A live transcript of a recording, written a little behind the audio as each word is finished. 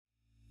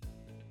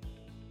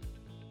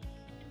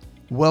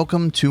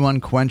Welcome to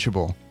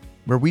Unquenchable,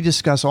 where we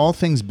discuss all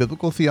things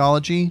biblical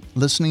theology,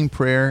 listening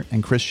prayer,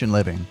 and Christian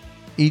living.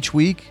 Each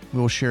week, we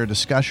will share a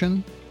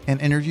discussion, an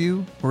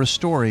interview, or a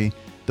story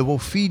that will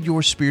feed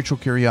your spiritual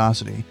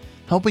curiosity,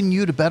 helping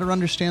you to better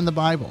understand the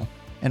Bible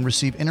and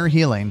receive inner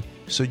healing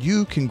so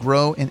you can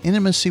grow in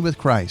intimacy with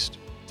Christ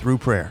through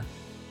prayer.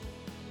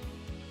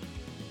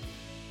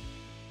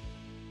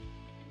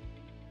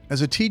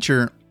 As a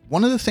teacher,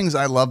 one of the things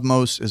I love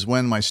most is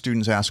when my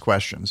students ask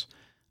questions.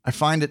 I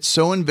find it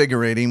so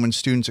invigorating when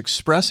students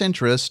express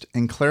interest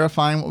in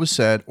clarifying what was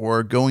said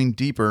or going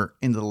deeper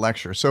into the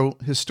lecture. So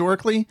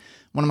historically,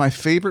 one of my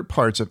favorite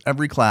parts of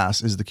every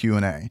class is the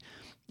Q&A.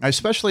 I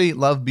especially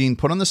love being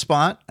put on the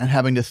spot and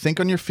having to think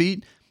on your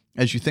feet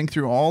as you think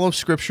through all of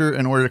Scripture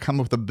in order to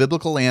come up with a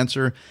biblical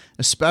answer,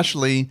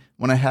 especially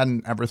when I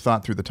hadn't ever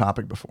thought through the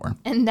topic before.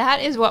 And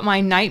that is what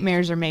my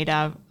nightmares are made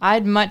of.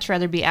 I'd much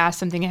rather be asked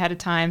something ahead of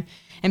time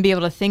and be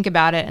able to think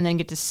about it and then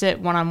get to sit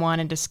one-on-one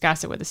and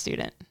discuss it with a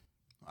student.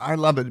 I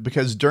love it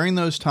because during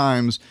those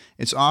times,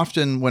 it's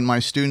often when my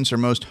students are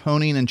most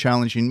honing and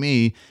challenging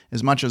me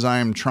as much as I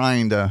am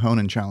trying to hone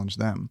and challenge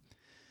them.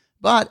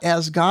 But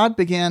as God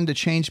began to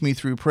change me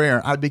through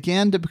prayer, I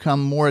began to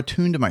become more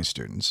attuned to my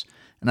students.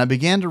 And I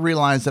began to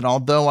realize that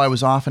although I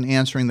was often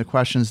answering the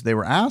questions they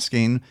were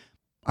asking,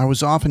 I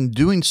was often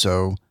doing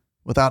so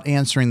without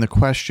answering the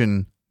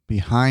question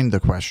behind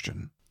the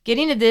question.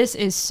 Getting to this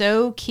is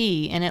so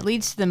key, and it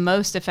leads to the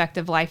most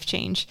effective life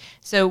change.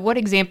 So what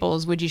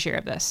examples would you share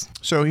of this?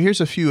 So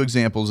here's a few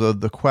examples of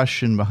the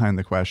question behind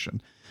the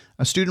question.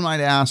 A student might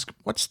ask,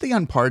 what's the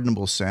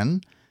unpardonable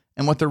sin?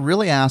 And what they're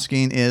really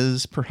asking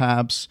is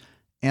perhaps,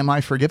 am I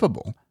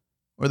forgivable?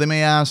 Or they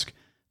may ask,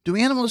 do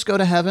animals go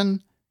to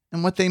heaven?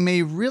 And what they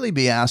may really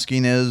be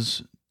asking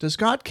is, does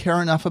God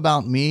care enough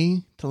about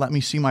me to let me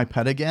see my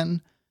pet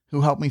again, who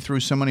helped me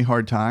through so many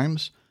hard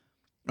times?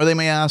 Or they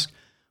may ask,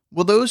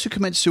 will those who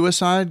commit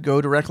suicide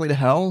go directly to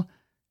hell?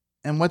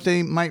 And what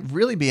they might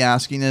really be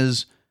asking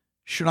is,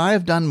 should I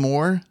have done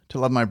more to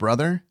love my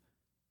brother?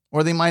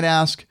 Or they might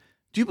ask,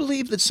 do you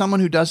believe that someone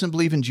who doesn't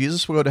believe in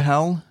Jesus will go to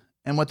hell?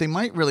 And what they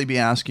might really be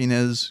asking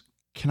is,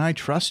 can I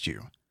trust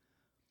you?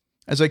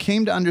 As I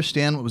came to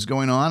understand what was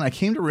going on, I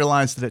came to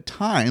realize that at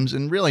times,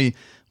 and really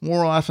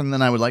more often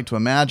than I would like to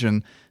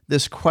imagine,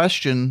 this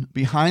question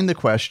behind the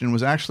question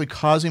was actually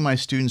causing my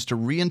students to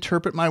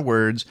reinterpret my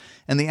words,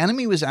 and the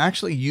enemy was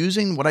actually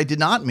using what I did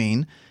not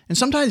mean, and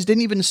sometimes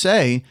didn't even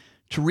say,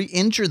 to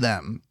re-injure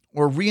them,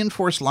 or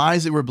reinforce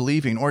lies they were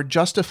believing, or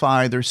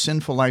justify their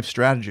sinful life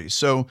strategies.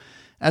 So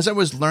as I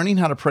was learning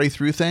how to pray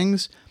through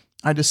things,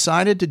 I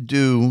decided to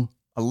do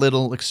a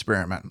little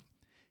experiment.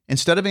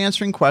 Instead of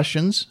answering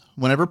questions,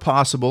 whenever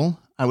possible,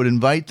 I would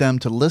invite them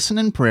to listen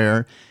in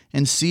prayer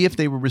and see if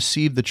they would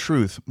receive the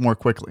truth more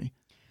quickly.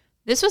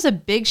 This was a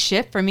big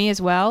shift for me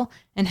as well,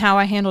 in how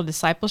I handled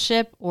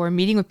discipleship or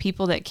meeting with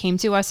people that came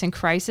to us in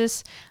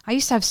crisis. I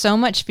used to have so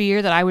much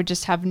fear that I would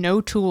just have no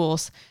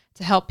tools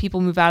to help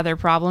people move out of their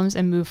problems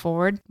and move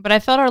forward. But I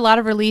felt a lot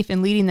of relief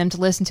in leading them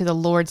to listen to the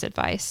Lord's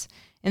advice.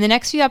 In the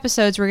next few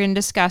episodes, we're going to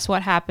discuss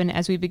what happened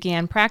as we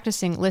began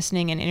practicing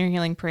listening and inner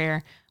healing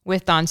prayer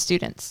with Don's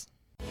students.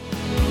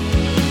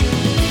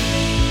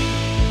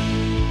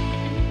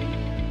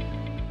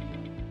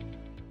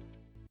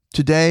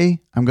 Today,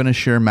 I'm going to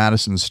share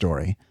Madison's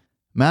story.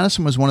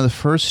 Madison was one of the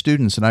first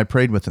students that I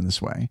prayed with in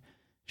this way.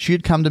 She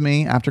had come to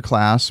me after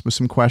class with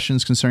some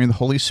questions concerning the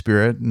Holy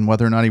Spirit and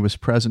whether or not he was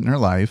present in her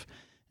life.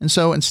 And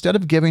so instead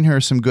of giving her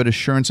some good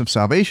assurance of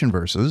salvation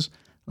verses,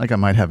 like I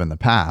might have in the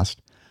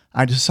past,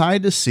 I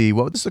decided to see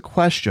what was the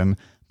question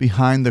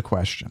behind the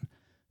question.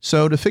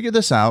 So to figure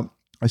this out,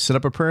 I set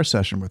up a prayer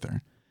session with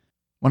her.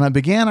 When I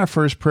began our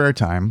first prayer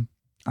time,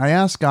 I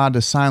asked God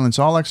to silence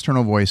all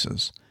external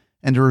voices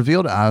and to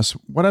reveal to us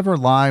whatever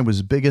lie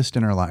was biggest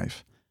in her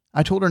life.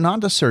 I told her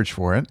not to search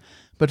for it,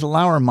 but to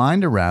allow her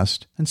mind to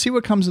rest and see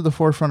what comes to the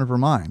forefront of her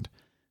mind.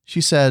 She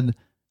said,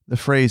 the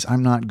phrase,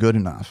 I'm not good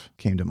enough,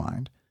 came to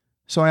mind.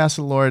 So I asked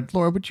the Lord,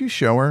 would you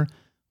show her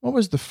what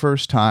was the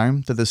first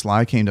time that this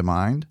lie came to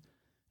mind?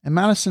 And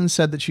Madison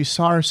said that she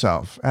saw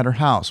herself at her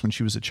house when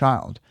she was a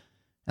child.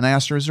 And I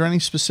asked her, is there any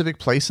specific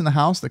place in the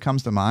house that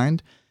comes to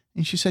mind?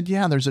 And she said,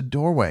 yeah, there's a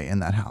doorway in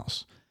that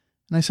house.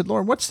 And I said,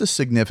 Lord, what's the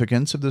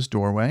significance of this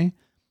doorway?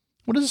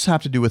 What does this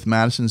have to do with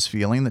Madison's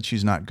feeling that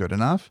she's not good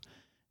enough?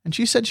 And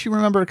she said she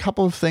remembered a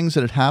couple of things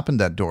that had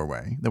happened at that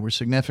doorway that were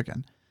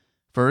significant.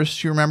 First,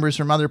 she remembers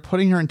her mother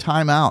putting her in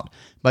time out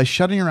by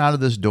shutting her out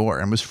of this door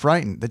and was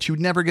frightened that she would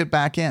never get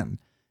back in.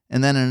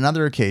 And then on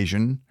another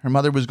occasion, her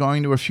mother was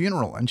going to a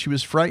funeral and she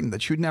was frightened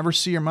that she would never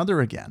see her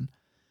mother again.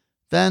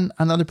 Then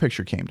another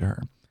picture came to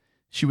her.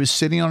 She was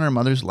sitting on her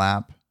mother's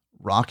lap,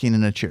 rocking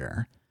in a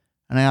chair.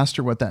 And I asked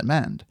her what that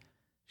meant.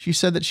 She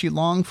said that she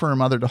longed for her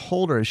mother to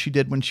hold her as she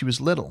did when she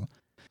was little.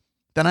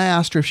 Then I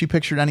asked her if she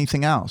pictured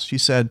anything else. She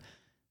said,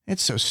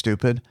 it's so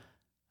stupid.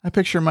 I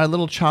picture my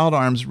little child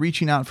arms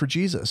reaching out for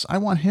Jesus. I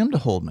want him to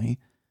hold me.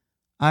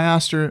 I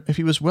asked her if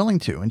he was willing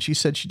to, and she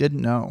said she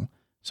didn't know.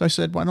 So I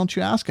said, why don't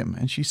you ask him?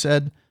 And she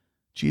said,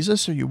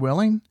 Jesus, are you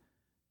willing?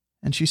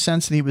 And she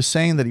sensed that he was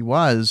saying that he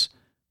was,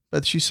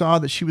 But she saw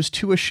that she was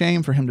too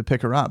ashamed for him to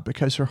pick her up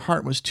because her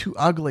heart was too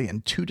ugly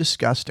and too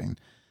disgusting.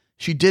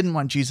 She didn't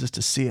want Jesus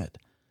to see it.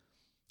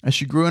 As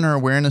she grew in her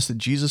awareness that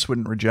Jesus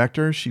wouldn't reject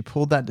her, she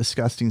pulled that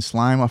disgusting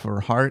slime off of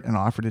her heart and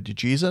offered it to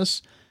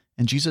Jesus,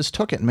 and Jesus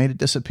took it and made it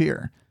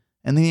disappear.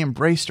 And then he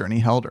embraced her and he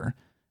held her.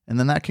 And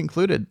then that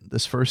concluded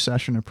this first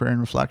session of prayer and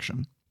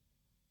reflection.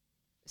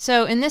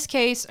 So in this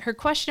case, her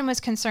question was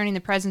concerning the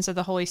presence of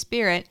the Holy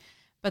Spirit,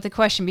 but the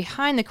question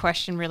behind the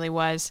question really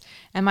was,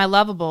 am I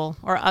lovable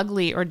or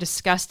ugly or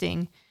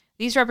disgusting?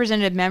 These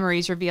representative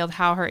memories revealed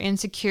how her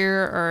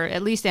insecure or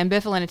at least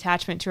ambivalent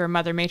attachment to her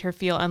mother made her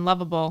feel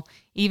unlovable,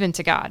 even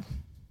to God.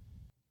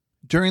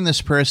 During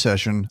this prayer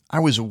session, I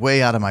was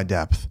way out of my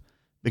depth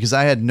because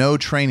I had no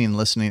training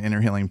listening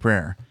inner healing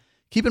prayer.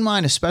 Keep in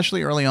mind,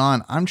 especially early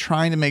on, I'm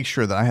trying to make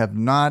sure that I have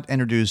not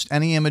introduced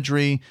any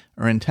imagery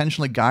or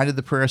intentionally guided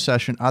the prayer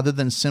session other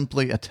than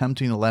simply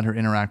attempting to let her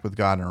interact with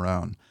God on her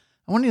own.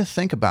 I want you to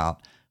think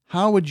about,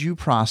 how would you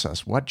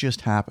process what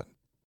just happened?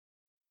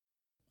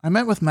 I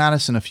met with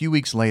Madison a few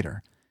weeks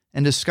later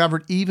and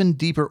discovered even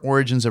deeper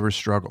origins of her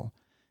struggle.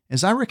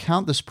 As I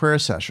recount this prayer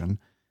session,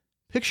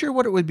 picture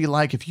what it would be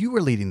like if you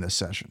were leading this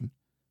session.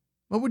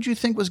 What would you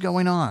think was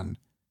going on?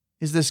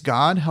 Is this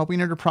God helping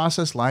her to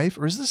process life,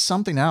 or is this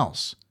something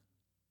else?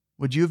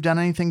 Would you have done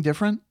anything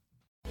different?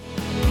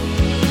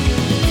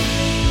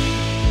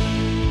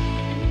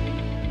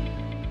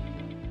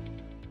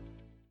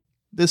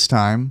 This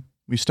time,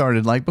 we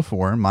started like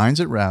before, minds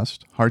at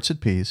rest, hearts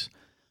at peace.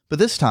 But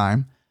this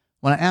time,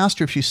 when I asked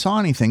her if she saw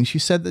anything, she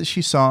said that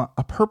she saw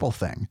a purple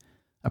thing,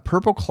 a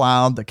purple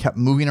cloud that kept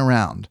moving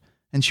around,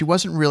 and she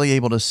wasn't really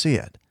able to see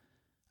it.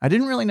 I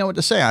didn't really know what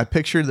to say. I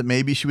pictured that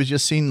maybe she was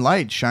just seeing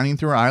light shining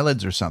through her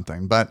eyelids or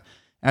something. But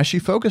as she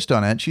focused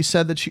on it, she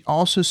said that she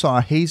also saw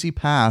a hazy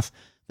path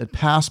that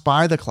passed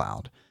by the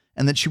cloud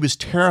and that she was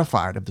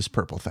terrified of this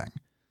purple thing.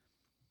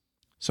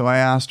 So I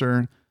asked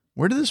her,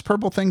 where did this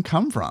purple thing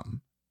come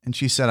from? And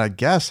she said, I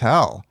guess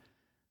hell.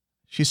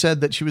 She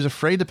said that she was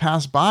afraid to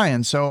pass by.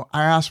 And so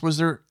I asked, was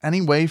there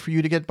any way for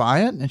you to get by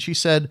it? And she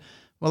said,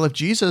 well, if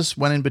Jesus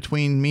went in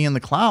between me and the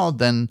cloud,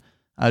 then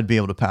I'd be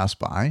able to pass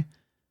by.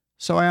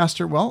 So I asked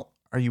her, well,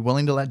 are you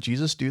willing to let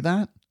Jesus do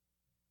that?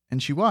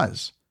 And she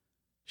was.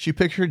 She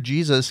pictured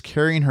Jesus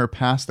carrying her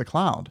past the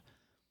cloud.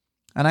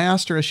 And I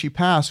asked her as she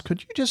passed,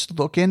 could you just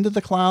look into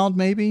the cloud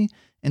maybe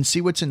and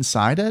see what's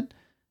inside it?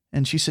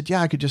 And she said,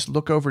 yeah, I could just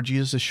look over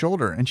Jesus'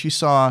 shoulder. And she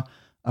saw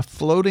a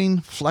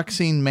floating,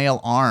 flexing male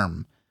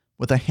arm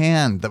with a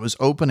hand that was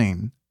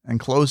opening and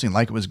closing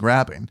like it was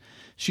grabbing.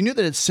 She knew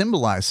that it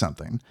symbolized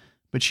something,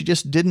 but she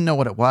just didn't know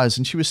what it was.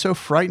 And she was so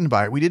frightened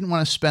by it, we didn't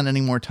want to spend any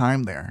more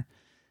time there.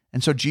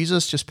 And so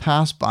Jesus just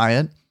passed by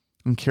it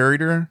and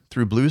carried her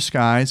through blue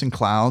skies and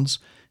clouds,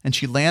 and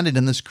she landed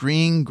in this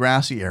green,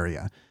 grassy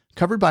area,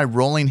 covered by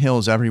rolling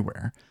hills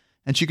everywhere.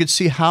 And she could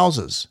see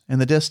houses in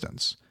the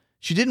distance.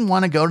 She didn't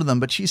want to go to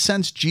them, but she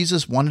sensed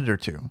Jesus wanted her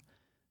to.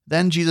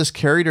 Then Jesus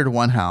carried her to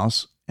one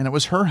house, and it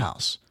was her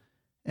house.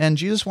 And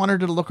Jesus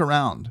wanted her to look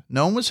around.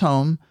 No one was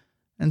home,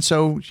 and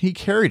so he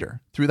carried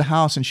her through the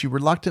house, and she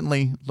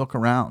reluctantly looked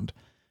around.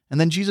 And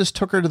then Jesus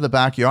took her to the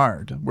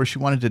backyard where she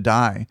wanted to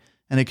die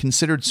and had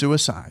considered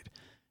suicide.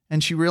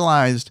 And she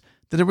realized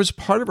that there was a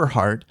part of her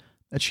heart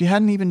that she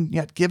hadn't even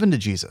yet given to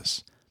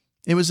Jesus.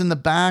 It was in the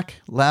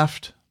back,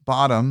 left,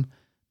 bottom,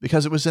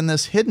 because it was in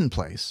this hidden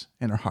place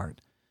in her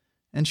heart.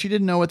 And she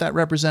didn't know what that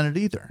represented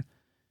either.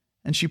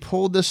 And she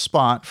pulled this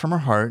spot from her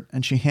heart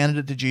and she handed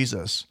it to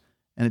Jesus,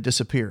 and it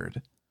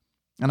disappeared.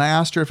 And I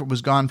asked her if it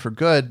was gone for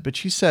good, but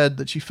she said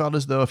that she felt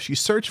as though if she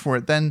searched for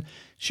it, then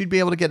she'd be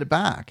able to get it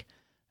back.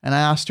 And I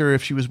asked her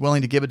if she was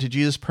willing to give it to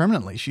Jesus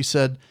permanently. She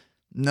said,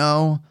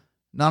 no,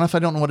 not if I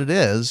don't know what it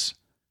is.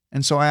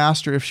 And so I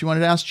asked her if she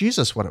wanted to ask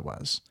Jesus what it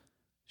was.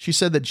 She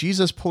said that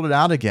Jesus pulled it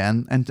out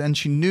again, and then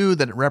she knew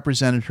that it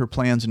represented her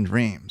plans and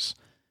dreams.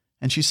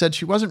 And she said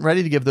she wasn't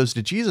ready to give those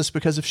to Jesus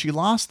because if she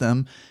lost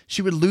them,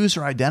 she would lose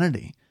her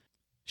identity.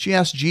 She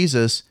asked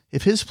Jesus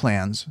if his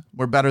plans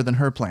were better than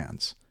her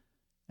plans,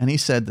 and he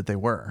said that they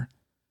were.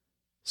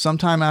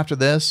 Sometime after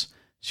this,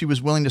 she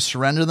was willing to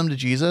surrender them to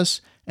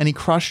Jesus, and he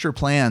crushed her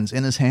plans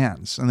in his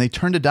hands, and they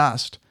turned to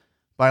dust.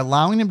 By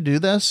allowing him to do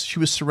this, she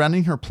was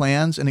surrendering her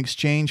plans in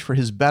exchange for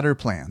his better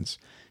plans,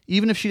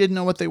 even if she didn't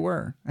know what they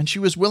were, and she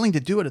was willing to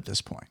do it at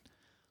this point.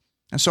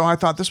 And so I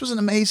thought this was an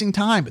amazing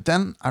time, but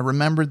then I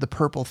remembered the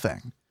purple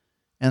thing.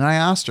 And I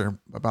asked her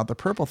about the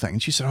purple thing,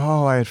 and she said,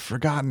 oh, I had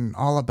forgotten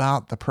all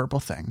about the purple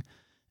thing,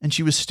 and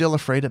she was still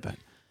afraid of it.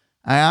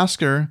 I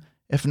asked her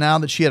if now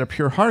that she had a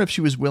pure heart, if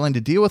she was willing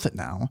to deal with it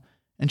now,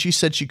 and she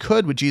said she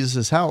could with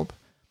Jesus' help.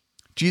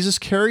 Jesus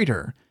carried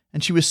her,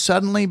 and she was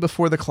suddenly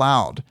before the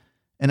cloud,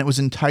 and it was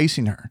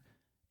enticing her.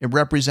 It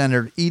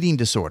represented eating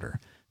disorder.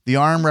 The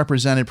arm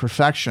represented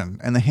perfection,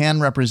 and the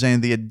hand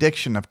represented the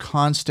addiction of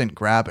constant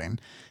grabbing.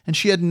 And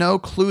she had no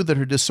clue that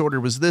her disorder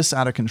was this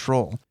out of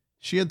control.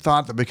 She had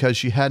thought that because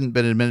she hadn't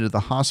been admitted to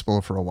the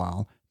hospital for a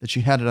while, that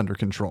she had it under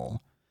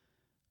control.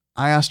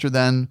 I asked her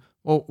then,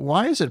 well,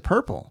 why is it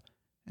purple?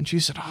 And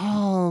she said,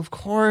 oh, of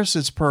course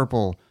it's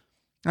purple.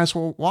 I said,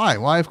 well, why?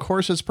 Why, of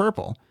course it's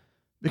purple?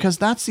 because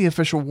that's the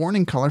official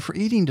warning color for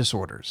eating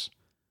disorders.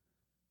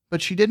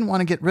 But she didn't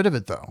want to get rid of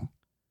it, though,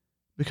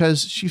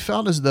 because she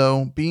felt as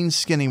though being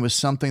skinny was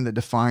something that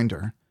defined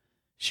her.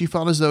 She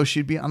felt as though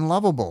she'd be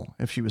unlovable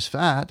if she was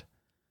fat.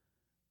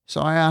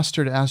 So I asked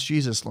her to ask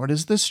Jesus, Lord,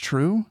 is this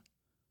true?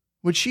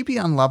 Would she be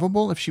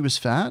unlovable if she was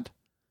fat?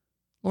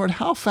 Lord,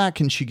 how fat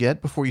can she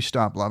get before you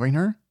stop loving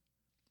her?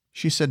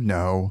 She said,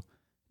 no,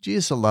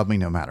 Jesus will love me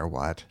no matter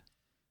what.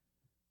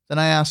 Then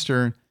I asked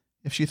her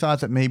if she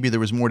thought that maybe there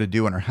was more to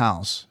do in her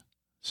house,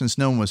 since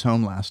no one was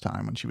home last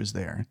time when she was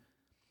there.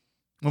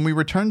 When we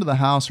returned to the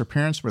house, her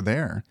parents were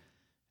there,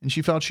 and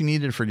she felt she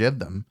needed to forgive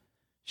them.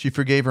 She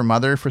forgave her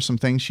mother for some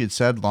things she had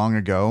said long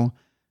ago.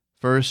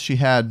 First, she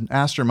had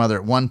asked her mother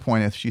at one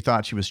point if she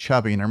thought she was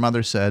chubby, and her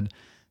mother said,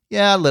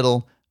 yeah, a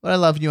little, but I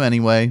love you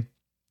anyway.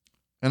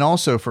 And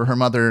also for her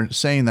mother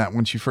saying that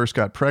when she first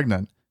got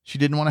pregnant, she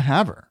didn't want to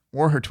have her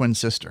or her twin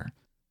sister.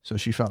 So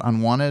she felt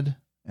unwanted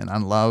and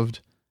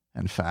unloved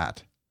and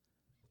fat.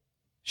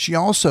 She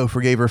also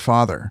forgave her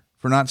father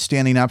for not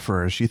standing up for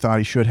her as she thought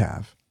he should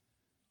have.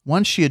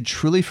 Once she had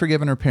truly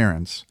forgiven her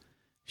parents,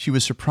 she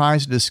was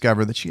surprised to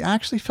discover that she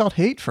actually felt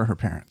hate for her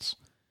parents.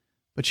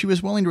 But she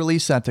was willing to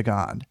release that to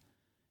God.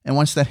 And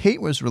once that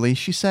hate was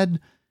released, she said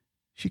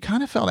she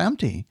kind of felt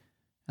empty.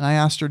 And I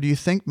asked her, do you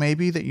think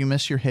maybe that you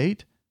miss your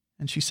hate?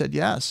 And she said,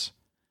 yes.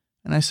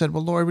 And I said,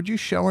 well, Lord, would you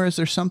show her, is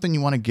there something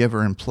you want to give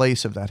her in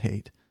place of that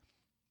hate?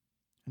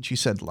 And she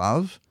said,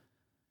 love.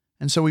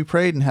 And so we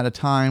prayed and had a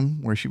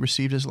time where she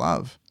received his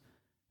love.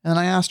 And then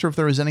I asked her if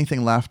there was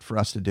anything left for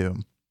us to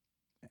do.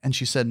 And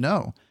she said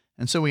no.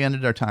 And so we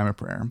ended our time of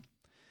prayer.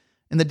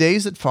 In the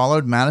days that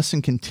followed,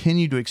 Madison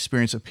continued to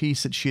experience a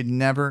peace that she had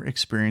never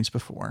experienced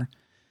before.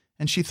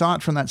 And she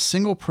thought from that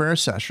single prayer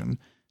session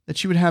that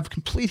she would have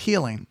complete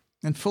healing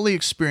and fully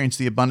experience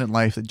the abundant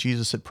life that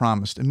Jesus had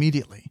promised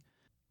immediately.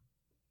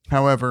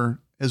 However,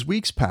 as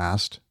weeks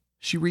passed,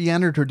 she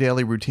re-entered her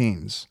daily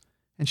routines,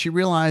 and she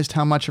realized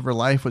how much of her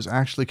life was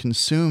actually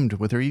consumed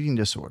with her eating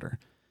disorder.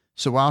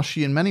 So while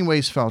she in many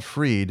ways felt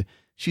freed,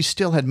 she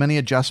still had many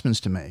adjustments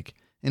to make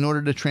in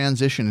order to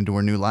transition into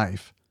her new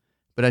life.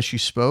 But as she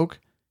spoke,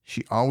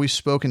 she always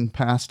spoke in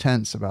past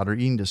tense about her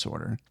eating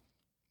disorder.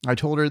 I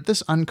told her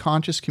this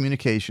unconscious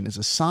communication is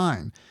a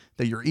sign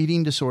that your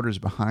eating disorder is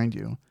behind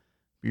you,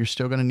 but you're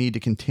still going to need to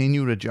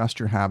continue to adjust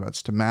your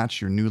habits to match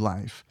your new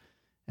life.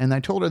 And I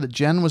told her that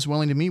Jen was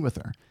willing to meet with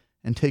her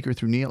and take her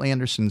through Neil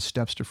Anderson's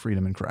Steps to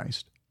Freedom in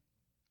Christ.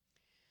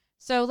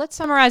 So let's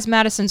summarize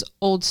Madison's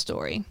old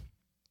story.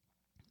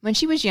 When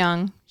she was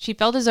young, she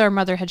felt as though her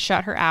mother had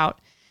shut her out,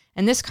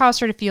 and this caused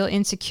her to feel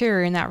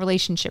insecure in that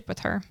relationship with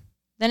her.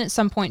 Then at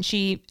some point,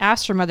 she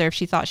asked her mother if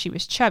she thought she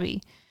was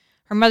chubby.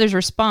 Her mother's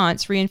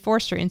response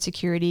reinforced her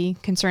insecurity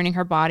concerning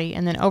her body,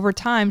 and then over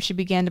time, she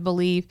began to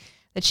believe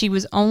that she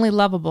was only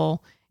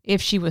lovable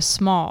if she was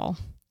small.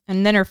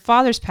 And then her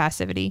father's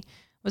passivity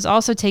was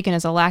also taken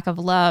as a lack of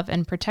love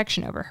and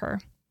protection over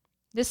her.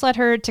 This led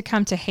her to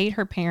come to hate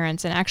her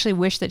parents and actually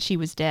wish that she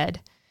was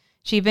dead.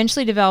 She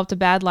eventually developed a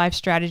bad life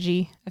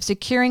strategy of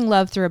securing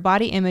love through a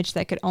body image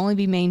that could only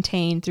be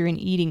maintained through an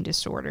eating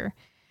disorder.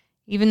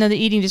 Even though the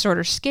eating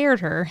disorder scared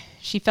her,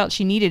 she felt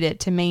she needed it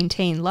to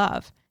maintain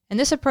love. And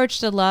this approach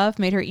to love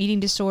made her eating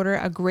disorder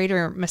a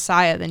greater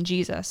Messiah than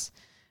Jesus.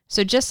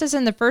 So just as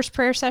in the first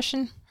prayer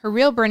session, her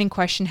real burning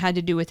question had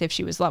to do with if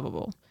she was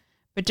lovable.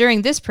 But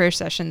during this prayer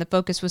session, the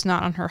focus was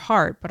not on her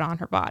heart, but on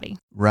her body.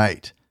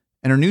 Right.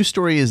 And her new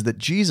story is that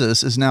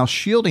Jesus is now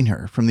shielding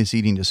her from this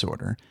eating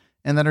disorder,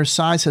 and that her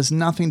size has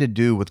nothing to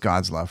do with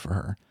God's love for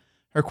her.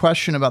 Her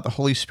question about the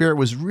Holy Spirit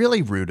was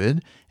really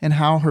rooted in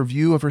how her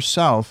view of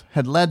herself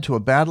had led to a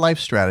bad life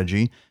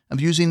strategy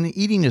of using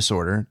the eating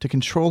disorder to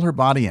control her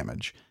body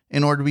image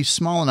in order to be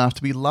small enough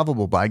to be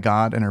lovable by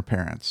God and her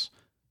parents.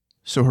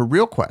 So her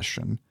real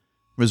question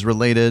was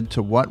related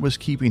to what was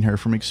keeping her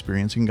from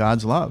experiencing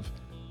God's love.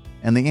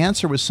 And the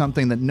answer was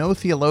something that no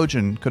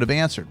theologian could have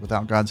answered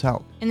without God's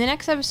help. In the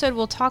next episode,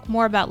 we'll talk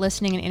more about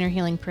listening and inner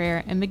healing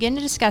prayer and begin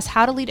to discuss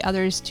how to lead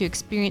others to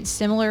experience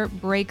similar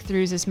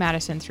breakthroughs as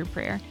Madison through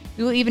prayer.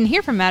 We will even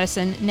hear from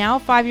Madison now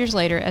 5 years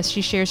later as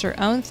she shares her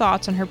own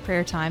thoughts on her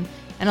prayer time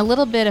and a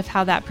little bit of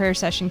how that prayer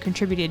session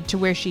contributed to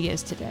where she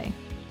is today.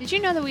 Did you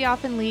know that we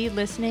often lead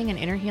listening and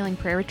inner healing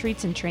prayer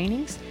retreats and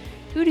trainings?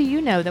 Who do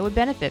you know that would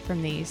benefit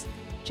from these?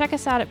 Check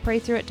us out at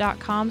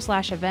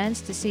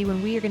praythroughit.com/events to see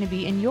when we are going to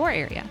be in your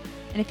area.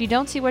 And if you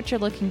don't see what you're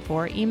looking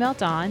for, email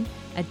Dawn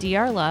at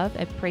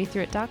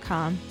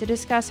drlove@praythroughit.com to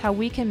discuss how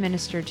we can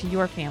minister to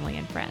your family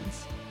and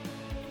friends.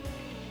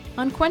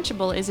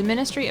 Unquenchable is a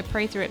ministry of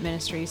Pray Through It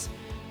Ministries.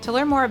 To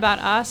learn more about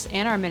us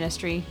and our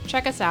ministry,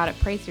 check us out at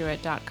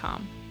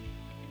praythroughit.com.